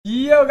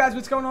Yo guys,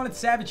 what's going on? It's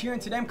Savage here, and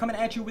today I'm coming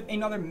at you with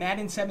another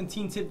Madden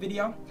 17 tip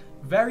video.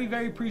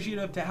 Very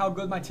appreciative to how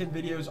good my tip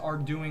videos are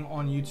doing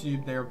on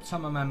YouTube. They're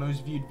some of my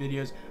most viewed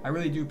videos. I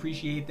really do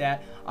appreciate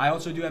that. I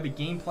also do have a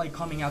gameplay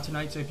coming out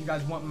tonight, so if you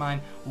guys wouldn't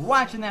mind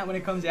watching that when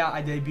it comes out,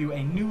 I debut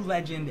a new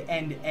legend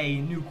and a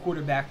new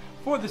quarterback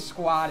for the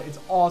squad. It's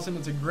awesome.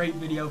 It's a great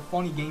video,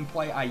 funny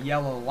gameplay. I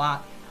yell a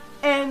lot.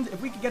 And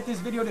if we could get this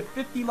video to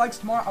 50 likes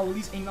tomorrow, I'll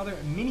release another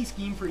mini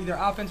scheme for either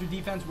offense or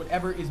defense,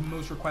 whatever is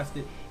most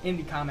requested in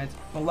the comments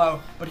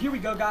below. But here we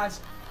go, guys.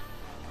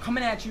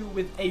 Coming at you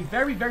with a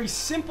very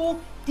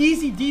simple,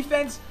 easy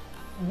defense.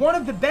 One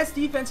of the best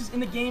defenses in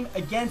the game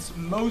against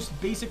most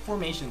basic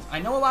formations. I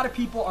know a lot of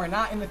people are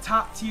not in the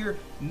top tier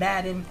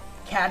Madden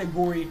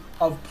category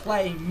of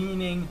play,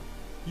 meaning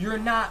you're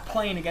not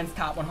playing against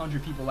top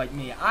 100 people like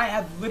me. I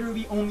have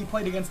literally only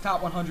played against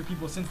top 100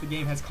 people since the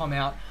game has come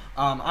out.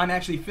 I'm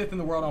actually 5th in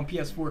the world on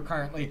PS4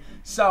 currently.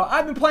 So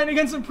I've been playing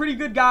against some pretty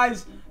good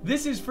guys.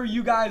 This is for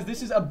you guys.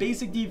 This is a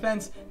basic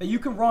defense that you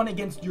can run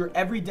against your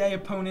everyday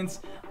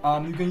opponents.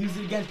 You can use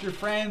it against your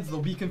friends.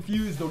 They'll be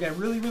confused. They'll get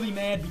really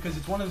mad because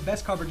it's one of the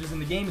best coverages in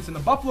the game. It's in the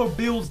Buffalo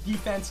Bills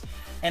defense.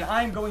 And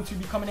I am going to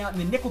be coming out in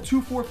the nickel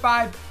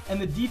 2-4-5,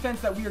 and the defense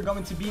that we are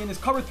going to be in is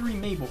cover 3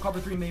 Mabel. Cover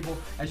 3 Mabel,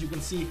 as you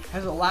can see,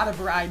 has a lot of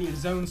variety of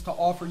zones to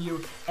offer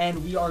you,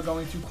 and we are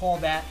going to call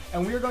that.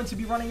 And we are going to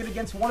be running it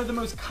against one of the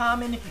most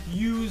common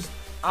used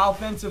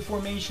offensive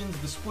formations,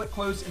 the split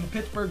close in the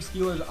Pittsburgh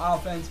Steelers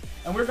offense.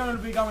 And we're going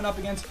to be going up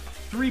against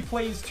 3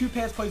 plays, 2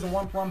 pass plays, and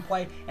 1 run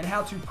play, and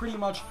how to pretty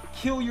much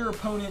kill your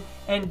opponent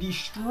and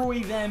destroy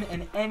them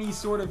and any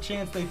sort of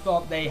chance they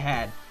thought they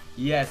had.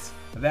 Yes,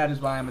 that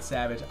is why I'm a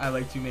savage. I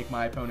like to make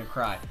my opponent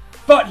cry.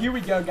 But here we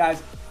go,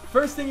 guys.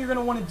 First thing you're going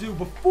to want to do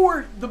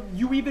before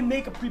you even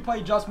make a pre-play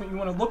adjustment, you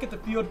want to look at the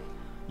field.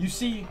 You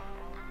see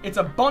it's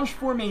a bunch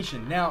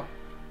formation. Now,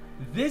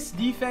 this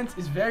defense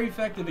is very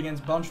effective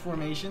against bunch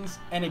formations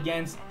and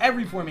against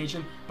every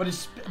formation, but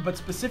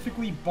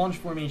specifically bunch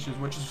formations,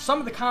 which is some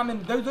of the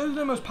common, those are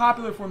the most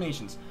popular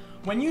formations.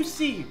 When you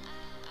see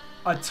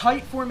a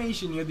tight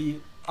formation near the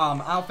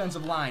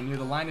offensive line, near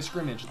the line of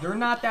scrimmage, they're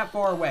not that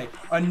far away.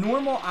 A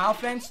normal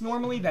offense,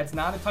 normally, that's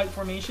not a tight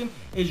formation,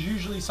 is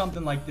usually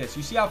something like this.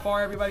 You see how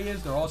far everybody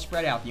is? They're all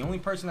spread out. The only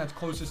person that's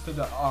closest to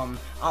the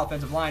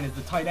offensive line is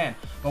the tight end.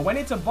 But when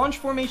it's a bunch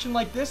formation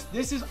like this,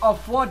 this is a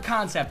flood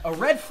concept. A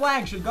red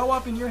flag should go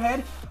up in your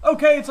head.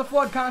 Okay, it's a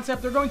flood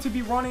concept. They're going to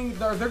be running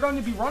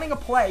a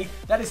play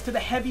that is to the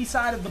heavy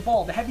side of the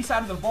ball. The heavy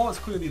side of the ball is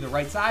clearly the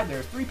right side.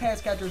 There's 3 pass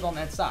catchers on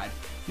that side.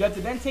 You have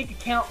to then take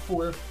account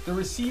for the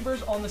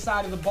receivers on the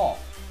side of the ball.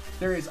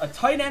 There is a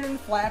tight end in the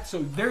flat,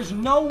 so there's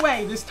no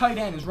way this tight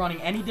end is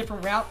running any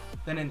different route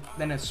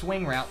than a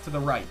swing route to the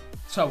right.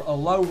 So a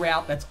low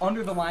route that's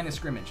under the line of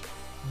scrimmage.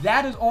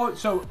 That is all.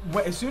 So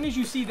as soon as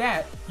you see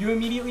that, you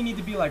immediately need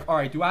to be like, all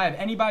right, do I have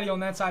anybody on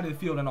that side of the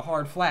field in a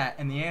hard flat?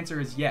 And the answer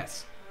is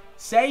yes.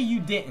 Say you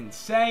didn't.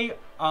 Say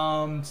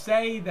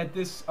that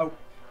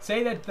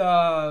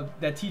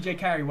TJ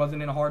Carey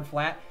wasn't in a hard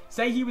flat.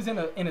 Say he was in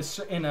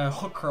a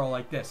hook curl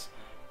like this.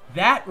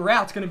 That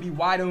route's going to be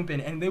wide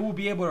open, and they will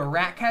be able to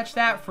rat catch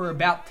that for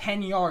about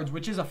 10 yards,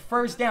 which is a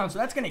first down. So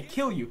that's going to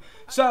kill you.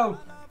 So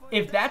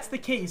if that's the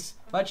case,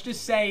 let's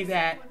just say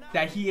that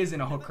he is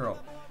in a hook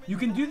curl. You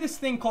can do this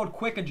thing called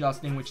quick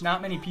adjusting, which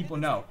not many people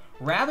know.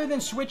 Rather than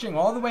switching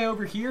all the way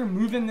over here,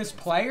 moving this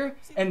player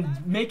and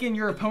making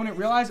your opponent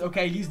realize,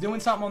 okay, he's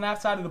doing something on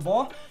that side of the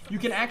ball, you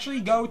can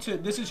actually go to,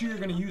 this is who you're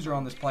going to use her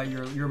on this play,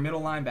 your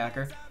middle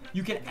linebacker.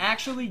 You can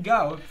actually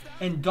go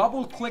and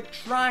double-click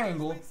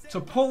triangle to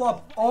pull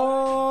up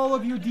all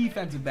of your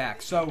defensive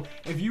backs. So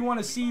if you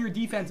want to see your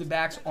defensive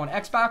backs on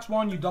Xbox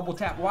One, you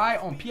double-tap Y.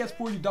 On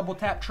PS4, you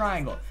double-tap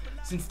triangle.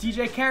 Since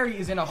TJ Carey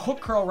is in a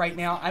hook curl right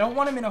now, I don't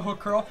want him in a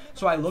hook curl,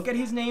 so I look at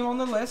his name on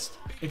the list.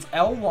 It's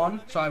L1,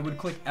 so I would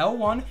click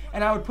L1,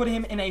 and I would put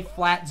him in a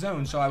flat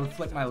zone, so I would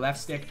flick my left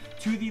stick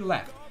to the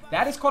left.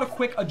 That is called a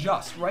quick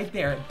adjust right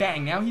there.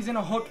 Bang, now he's in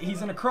a hook,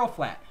 he's in a curl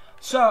flat.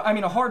 So, I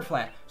mean a hard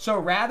flat. So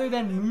rather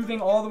than moving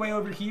all the way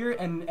over here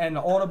and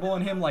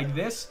audibling him like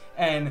this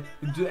and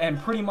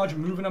pretty much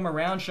moving him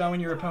around,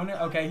 showing your opponent,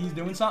 okay, he's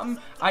doing something,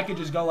 I could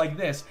just go like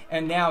this,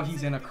 and now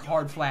he's in a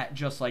hard flat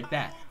just like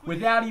that,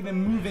 without even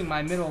moving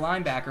my middle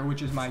linebacker,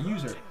 which is my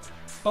user.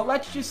 But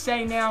let's just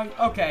say now,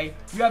 okay,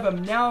 you have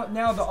now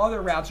the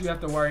other routes you have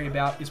to worry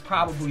about is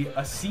probably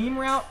a seam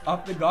route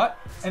up the gut,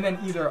 and then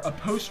either a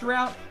post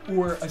route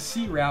or a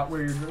C route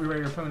where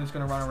your opponent's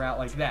going to run a route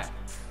like that.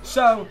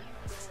 So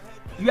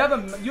you have a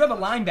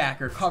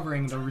linebacker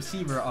covering the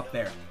receiver up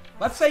there.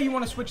 Let's say you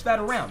want to switch that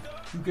around.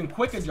 You can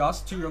quick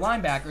adjust to your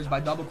linebackers by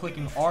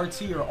double-clicking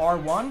RT or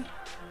R1.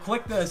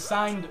 Click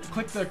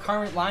the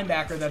current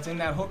linebacker that's in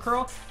that hook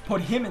curl,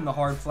 put him in the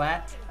hard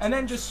flat, and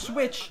then just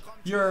switch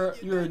your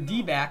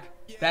D-back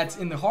that's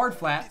in the hard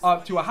flat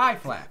up to a high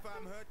flat.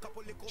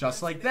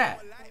 Just like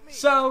that.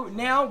 So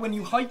now when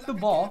you hike the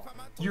ball,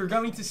 you're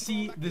going to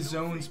see the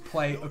zones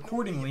play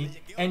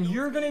accordingly, and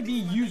you're going to be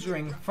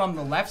using from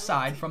the left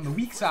side, from the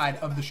weak side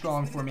of the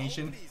strong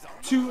formation,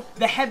 to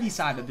the heavy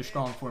side of the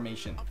strong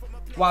formation.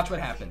 Watch what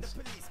happens.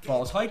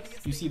 Ball's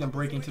hiked. You see them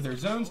break into their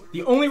zones.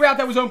 The only route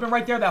that was open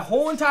right there that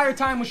whole entire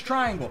time was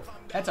triangle.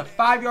 That's a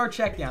 5-yard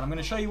check down. I'm going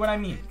to show you what I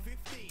mean.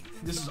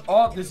 This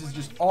is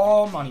just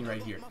all money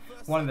right here.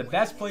 One of the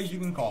best plays you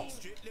can call.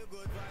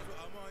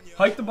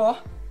 Hike the ball.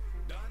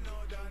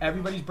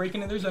 Everybody's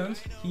breaking in their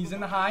zones. He's in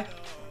the high.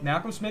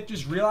 Malcolm Smith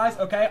just realized,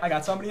 okay, I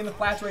got somebody in the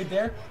flats right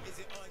there.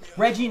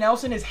 Reggie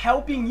Nelson is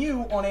helping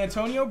you on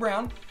Antonio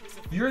Brown.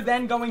 You're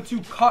then going to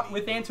cut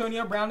with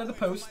Antonio Brown to the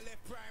post.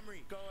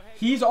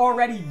 He's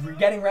already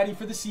getting ready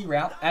for the C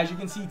route. As you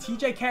can see,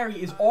 TJ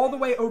Carey is all the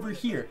way over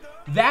here.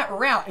 That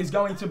route is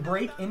going to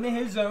break into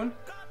his zone.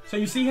 So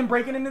you see him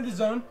breaking into the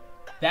zone.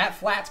 That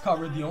flat's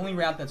covered. The only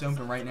route that's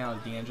open right now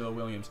is D'Angelo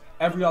Williams.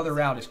 Every other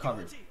route is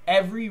covered.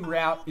 Every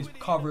route is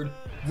covered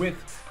with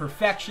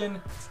perfection.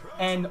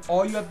 And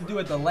all you have to do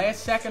at the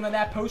last second of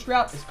that post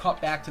route is cut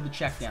back to the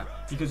check down.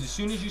 Because as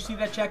soon as you see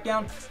that check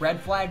down,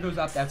 red flag goes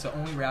up. That's the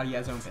only route he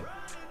has open.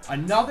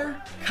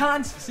 Another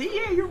see,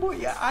 yeah, your boy,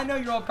 yeah, I know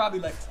you're all probably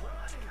like,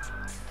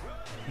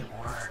 it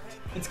worked.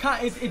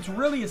 It's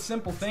really a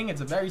simple thing.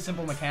 It's a very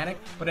simple mechanic.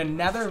 But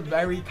another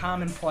very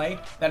common play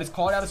that is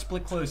called out of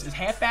split close is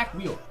halfback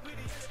wheel.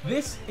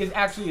 This is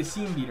actually a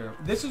seam beater.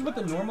 This is what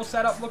the normal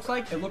setup looks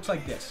like. It looks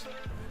like this.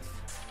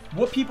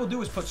 What people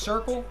do is put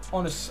circle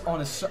on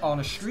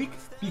a streak,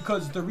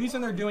 because the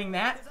reason they're doing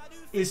that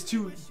is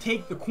to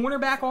take the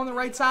cornerback on the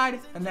right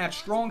side and that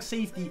strong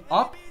safety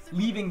up,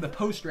 leaving the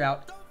post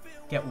route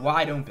get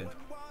wide open.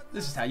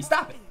 This is how you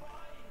stop it.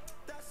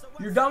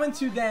 You're going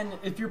to then,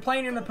 if you're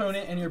playing an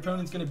opponent and your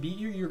opponent's going to beat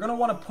you, you're going to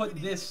want to put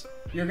this,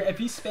 if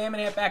he's spamming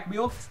halfback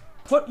wheel,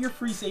 put your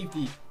free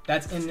safety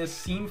that's in this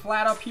seam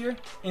flat up here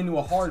into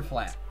a hard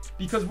flat.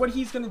 Because what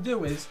he's going to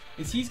do is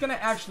he's going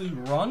to actually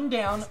run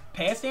down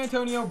past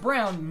Antonio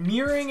Brown,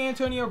 mirroring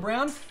Antonio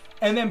Brown,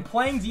 and then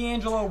playing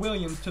D'Angelo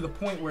Williams to the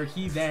point where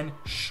he then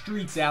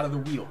streaks out of the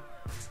wheel.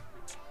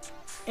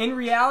 In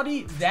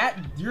reality, that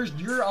your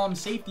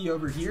safety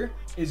over here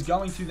is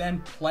going to then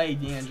play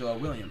D'Angelo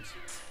Williams.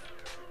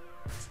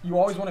 You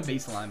always want a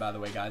baseline, by the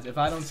way, guys. If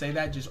I don't say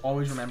that, just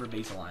always remember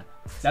baseline.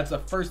 That's the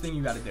first thing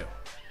you got to do.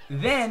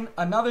 Then,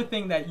 another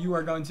thing that you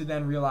are going to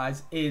then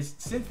realize is,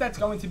 since that's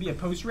going to be a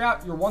post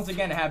route, you're once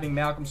again having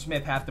Malcolm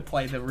Smith have to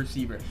play the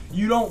receiver.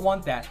 You don't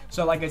want that.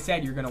 So, like I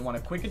said, you're going to want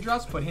to quick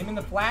adjust, put him in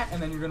the flat,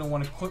 and then you're going to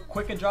want to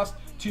quick adjust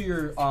to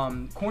your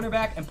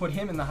cornerback and put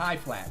him in the high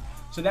flat.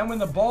 So then when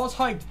the ball is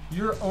hiked,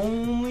 your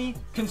only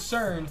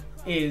concern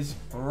is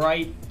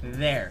right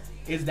there,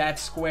 is that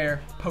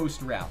square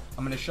post route.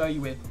 I'm going to show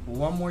you it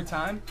one more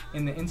time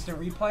in the instant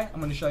replay. I'm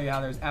going to show you how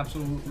there's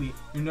absolutely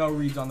no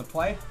reads on the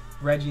play.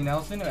 Reggie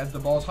Nelson, as the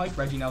ball's hiked,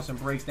 Reggie Nelson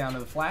breaks down to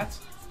the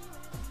flats.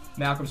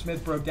 Malcolm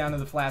Smith broke down to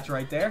the flats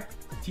right there.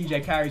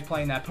 TJ Carey's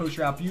playing that post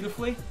route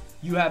beautifully.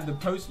 You have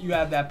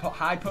that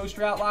high post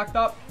route locked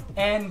up,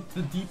 and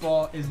the deep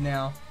ball is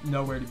now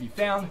nowhere to be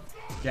found.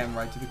 Getting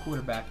right to the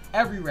quarterback.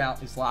 Every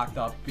route is locked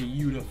up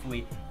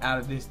beautifully out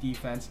of this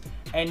defense.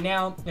 And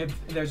now, if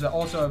there's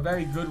also a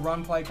very good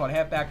run play called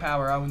halfback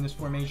power out in this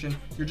formation,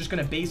 you're just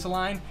going to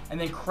baseline and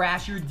then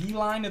crash your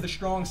D-line to the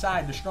strong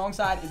side. The strong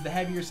side is the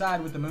heavier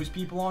side with the most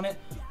people on it.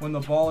 When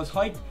the ball is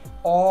hiked,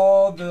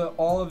 all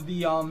of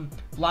the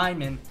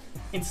linemen,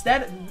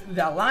 instead,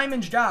 the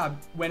lineman's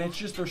job, when it's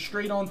just a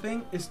straight-on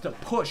thing, is to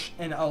push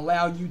and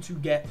allow you to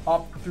get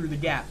up through the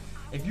gap.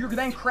 If you're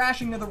then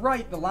crashing to the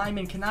right, the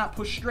linemen cannot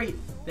push straight.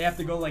 They have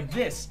to go like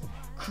this,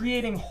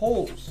 creating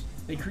holes.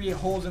 They create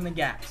holes in the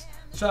gaps.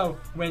 So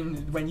when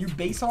you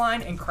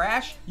baseline and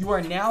crash, you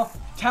are now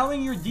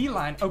telling your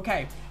D-line,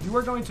 okay, you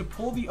are going to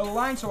pull the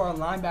O-line so our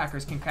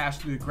linebackers can crash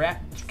through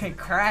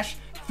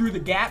the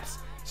gaps.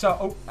 So,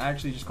 oh, I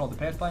actually just called the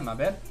pass play, my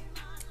bad.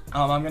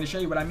 I'm going to show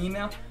you what I mean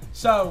now.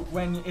 So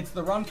when it's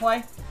the run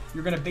play,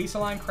 you're going to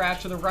baseline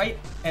crash to the right,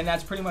 and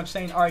that's pretty much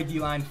saying, all right,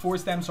 D-line,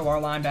 force them so our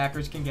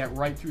linebackers can get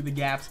right through the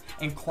gaps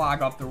and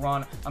clog up the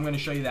run. I'm going to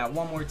show you that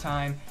one more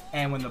time.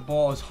 And when the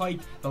ball is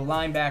hiked, the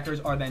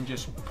linebackers are then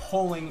just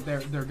pulling, they're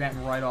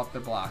getting right off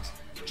their blocks.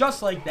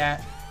 Just like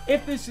that.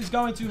 If this is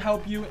going to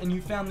help you and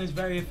you found this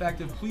very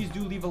effective, please do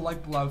leave a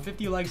like below.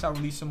 50 likes, I'll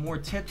release some more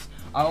tips.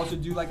 I also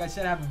do, like I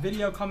said, have a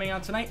video coming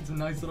out tonight. It's a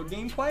nice little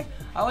gameplay.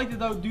 I like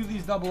to do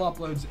these double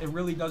uploads. It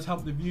really does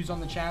help the views on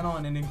the channel,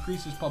 and it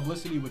increases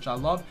publicity, which I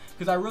love,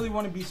 because I really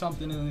want to be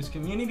something in this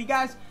community,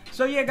 guys.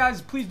 So yeah,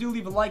 guys, please do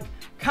leave a like,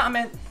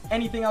 comment,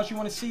 anything else you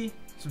want to see.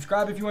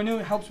 Subscribe if you are new.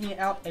 It helps me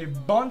out a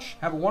bunch.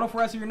 Have a wonderful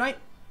rest of your night.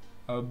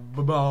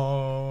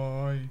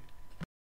 Bye-bye.